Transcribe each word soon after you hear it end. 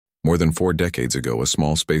More than 4 decades ago, a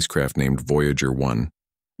small spacecraft named Voyager 1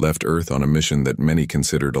 left Earth on a mission that many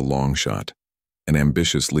considered a long shot, an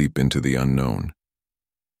ambitious leap into the unknown.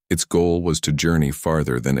 Its goal was to journey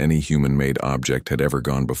farther than any human-made object had ever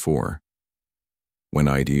gone before. When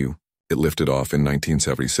it lifted off in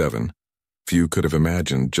 1977, few could have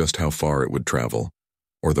imagined just how far it would travel,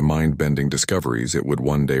 or the mind-bending discoveries it would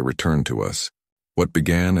one day return to us. What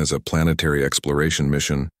began as a planetary exploration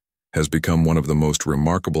mission has become one of the most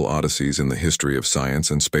remarkable odysseys in the history of science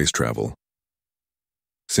and space travel.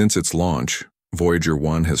 Since its launch, Voyager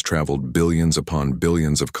 1 has traveled billions upon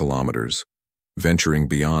billions of kilometers, venturing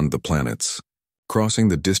beyond the planets, crossing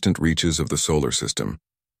the distant reaches of the solar system,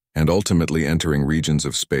 and ultimately entering regions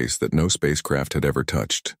of space that no spacecraft had ever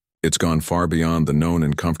touched. It's gone far beyond the known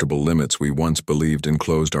and comfortable limits we once believed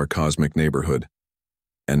enclosed our cosmic neighborhood.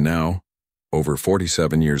 And now, over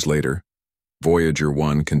 47 years later, Voyager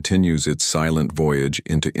 1 continues its silent voyage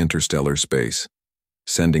into interstellar space,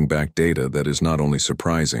 sending back data that is not only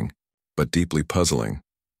surprising, but deeply puzzling,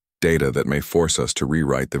 data that may force us to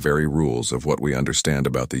rewrite the very rules of what we understand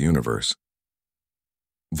about the universe.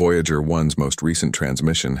 Voyager 1's most recent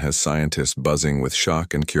transmission has scientists buzzing with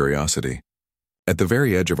shock and curiosity. At the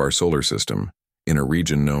very edge of our solar system, in a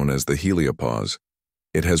region known as the heliopause,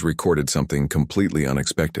 it has recorded something completely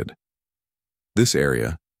unexpected. This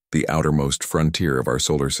area, the outermost frontier of our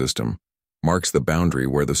solar system, marks the boundary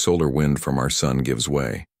where the solar wind from our sun gives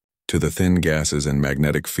way to the thin gases and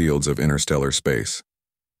magnetic fields of interstellar space.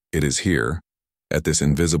 It is here, at this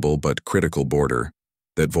invisible but critical border,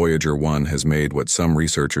 that Voyager 1 has made what some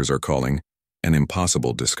researchers are calling an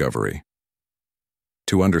impossible discovery.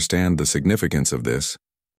 To understand the significance of this,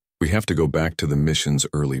 we have to go back to the mission's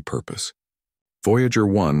early purpose. Voyager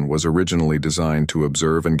 1 was originally designed to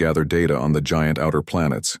observe and gather data on the giant outer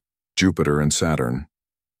planets, Jupiter and Saturn.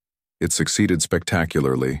 It succeeded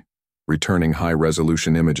spectacularly, returning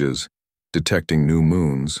high-resolution images, detecting new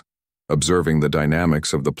moons, observing the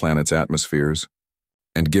dynamics of the planet's atmospheres,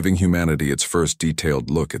 and giving humanity its first detailed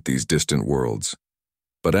look at these distant worlds.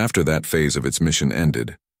 But after that phase of its mission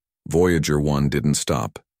ended, Voyager 1 didn't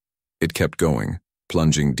stop. It kept going,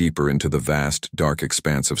 plunging deeper into the vast, dark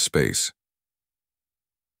expanse of space.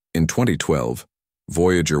 In 2012,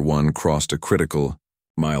 Voyager 1 crossed a critical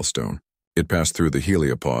milestone. It passed through the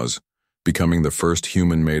heliopause, becoming the first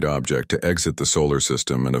human-made object to exit the solar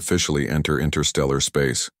system and officially enter interstellar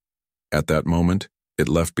space. At that moment, it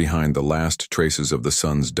left behind the last traces of the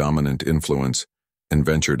sun's dominant influence and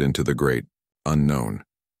ventured into the great unknown.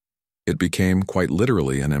 It became quite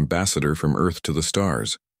literally an ambassador from Earth to the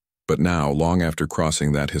stars. But now, long after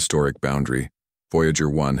crossing that historic boundary, Voyager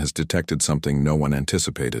 1 has detected something no one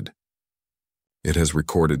anticipated. It has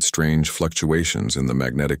recorded strange fluctuations in the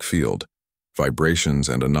magnetic field, vibrations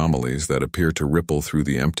and anomalies that appear to ripple through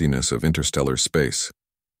the emptiness of interstellar space.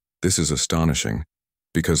 This is astonishing,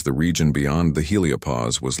 because the region beyond the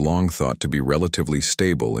heliopause was long thought to be relatively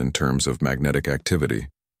stable in terms of magnetic activity.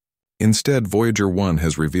 Instead, Voyager 1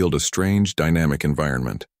 has revealed a strange dynamic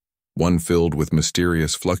environment, one filled with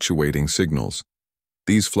mysterious fluctuating signals.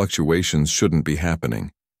 These fluctuations shouldn't be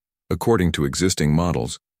happening. According to existing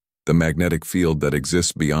models, the magnetic field that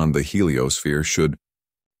exists beyond the heliosphere should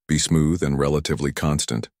be smooth and relatively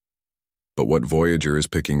constant. But what Voyager is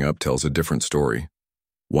picking up tells a different story,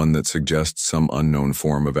 one that suggests some unknown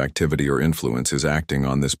form of activity or influence is acting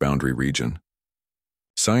on this boundary region.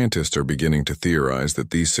 Scientists are beginning to theorize that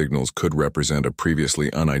these signals could represent a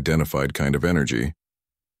previously unidentified kind of energy,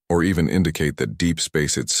 or even indicate that deep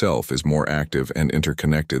space itself is more active and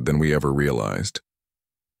interconnected than we ever realized.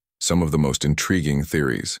 Some of the most intriguing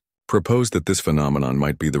theories propose that this phenomenon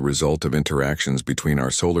might be the result of interactions between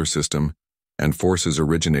our solar system and forces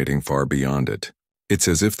originating far beyond it. It's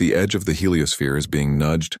as if the edge of the heliosphere is being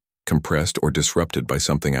nudged, compressed, or disrupted by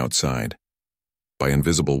something outside, by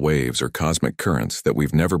invisible waves or cosmic currents that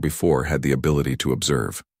we've never before had the ability to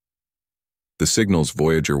observe. The signals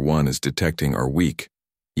Voyager 1 is detecting are weak,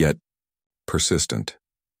 yet persistent.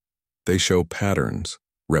 They show patterns,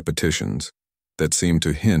 repetitions, that seem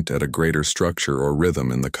to hint at a greater structure or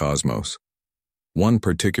rhythm in the cosmos. One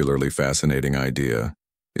particularly fascinating idea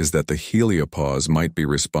is that the heliopause might be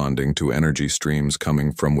responding to energy streams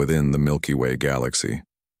coming from within the Milky Way galaxy,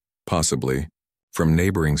 possibly from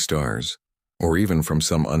neighboring stars, or even from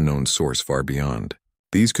some unknown source far beyond.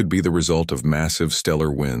 These could be the result of massive stellar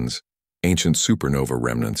winds, ancient supernova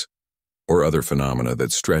remnants, or other phenomena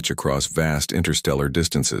that stretch across vast interstellar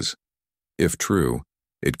distances. If true,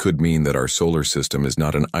 it could mean that our solar system is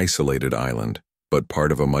not an isolated island, but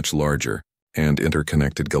part of a much larger and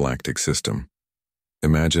interconnected galactic system.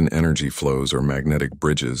 Imagine energy flows or magnetic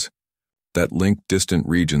bridges, that link distant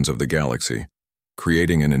regions of the galaxy,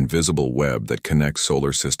 creating an invisible web that connects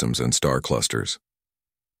solar systems and star clusters.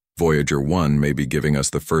 Voyager 1 may be giving us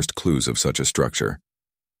the first clues of such a structure.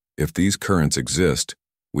 If these currents exist,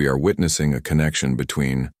 we are witnessing a connection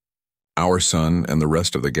between our sun and the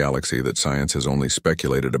rest of the galaxy that science has only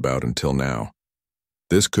speculated about until now.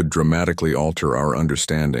 This could dramatically alter our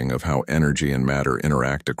understanding of how energy and matter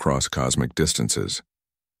interact across cosmic distances.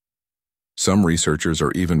 Some researchers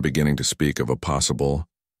are even beginning to speak of a possible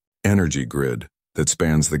energy grid that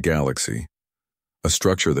spans the galaxy, a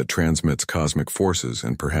structure that transmits cosmic forces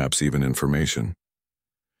and perhaps even information.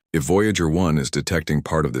 If Voyager 1 is detecting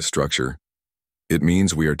part of this structure, it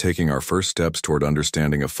means we are taking our first steps toward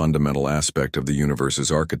understanding a fundamental aspect of the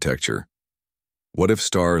universe's architecture. What if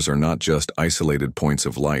stars are not just isolated points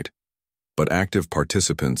of light, but active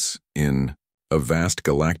participants in a vast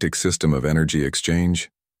galactic system of energy exchange?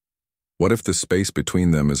 What if the space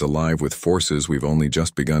between them is alive with forces we've only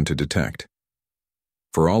just begun to detect?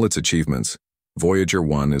 For all its achievements, Voyager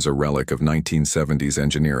 1 is a relic of 1970s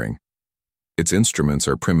engineering. Its instruments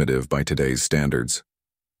are primitive by today's standards.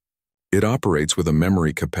 It operates with a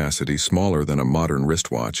memory capacity smaller than a modern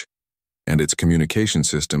wristwatch, and its communication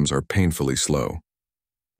systems are painfully slow.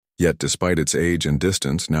 Yet despite its age and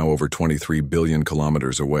distance, now over 23 billion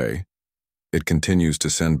kilometers away, it continues to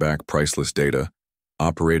send back priceless data,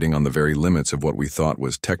 operating on the very limits of what we thought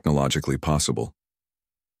was technologically possible.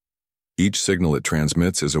 Each signal it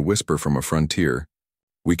transmits is a whisper from a frontier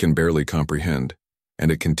we can barely comprehend,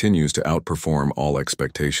 and it continues to outperform all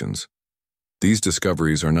expectations. These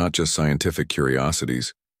discoveries are not just scientific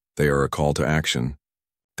curiosities, they are a call to action.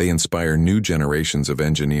 They inspire new generations of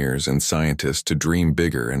engineers and scientists to dream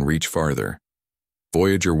bigger and reach farther.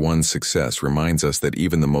 Voyager 1's success reminds us that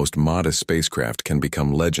even the most modest spacecraft can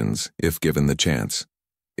become legends if given the chance.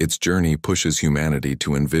 Its journey pushes humanity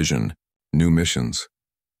to envision new missions.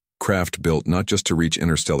 Craft built not just to reach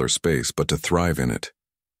interstellar space, but to thrive in it.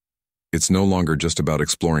 It's no longer just about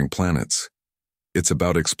exploring planets. It's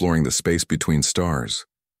about exploring the space between stars,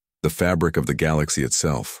 the fabric of the galaxy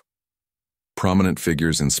itself. Prominent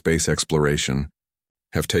figures in space exploration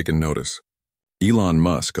have taken notice. Elon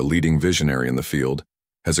Musk, a leading visionary in the field,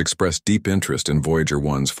 has expressed deep interest in Voyager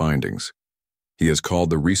 1's findings. He has called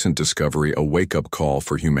the recent discovery a wake-up call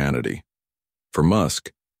for humanity. For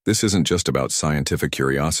Musk, this isn't just about scientific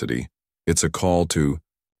curiosity, it's a call to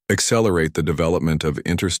accelerate the development of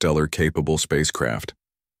interstellar-capable spacecraft.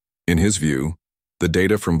 In his view, the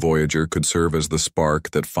data from Voyager could serve as the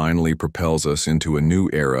spark that finally propels us into a new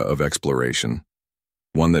era of exploration,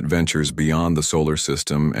 one that ventures beyond the solar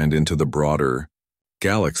system and into the broader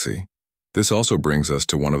galaxy. This also brings us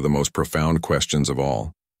to one of the most profound questions of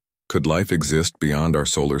all. Could life exist beyond our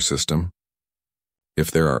solar system?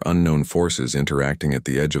 If there are unknown forces interacting at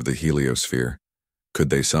the edge of the heliosphere, could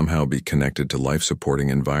they somehow be connected to life-supporting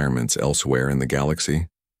environments elsewhere in the galaxy?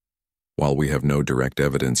 While we have no direct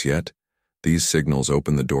evidence yet, these signals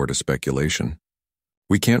open the door to speculation.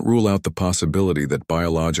 We can't rule out the possibility that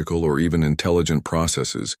biological or even intelligent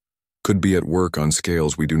processes could be at work on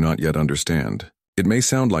scales we do not yet understand. It may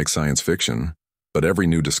sound like science fiction, but every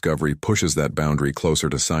new discovery pushes that boundary closer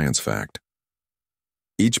to science fact.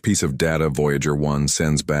 Each piece of data Voyager 1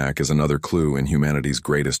 sends back is another clue in humanity's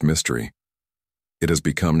greatest mystery. It has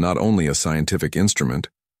become not only a scientific instrument,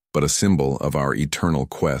 but a symbol of our eternal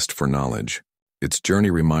quest for knowledge. Its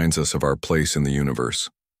journey reminds us of our place in the universe,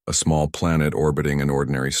 a small planet orbiting an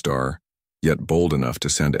ordinary star, yet bold enough to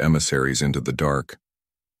send emissaries into the dark.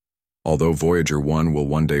 Although Voyager 1 will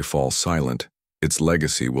one day fall silent, its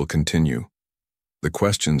legacy will continue. The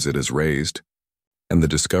questions it has raised, and the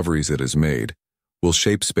discoveries it has made, will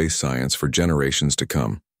shape space science for generations to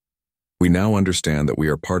come. We now understand that we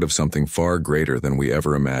are part of something far greater than we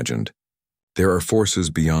ever imagined. There are forces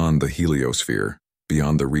beyond the heliosphere,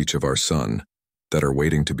 beyond the reach of our sun, that are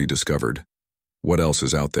waiting to be discovered. What else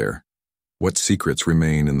is out there? What secrets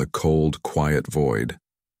remain in the cold, quiet void?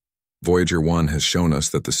 Voyager 1 has shown us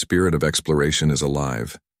that the spirit of exploration is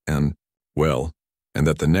alive, and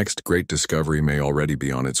that the next great discovery may already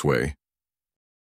be on its way.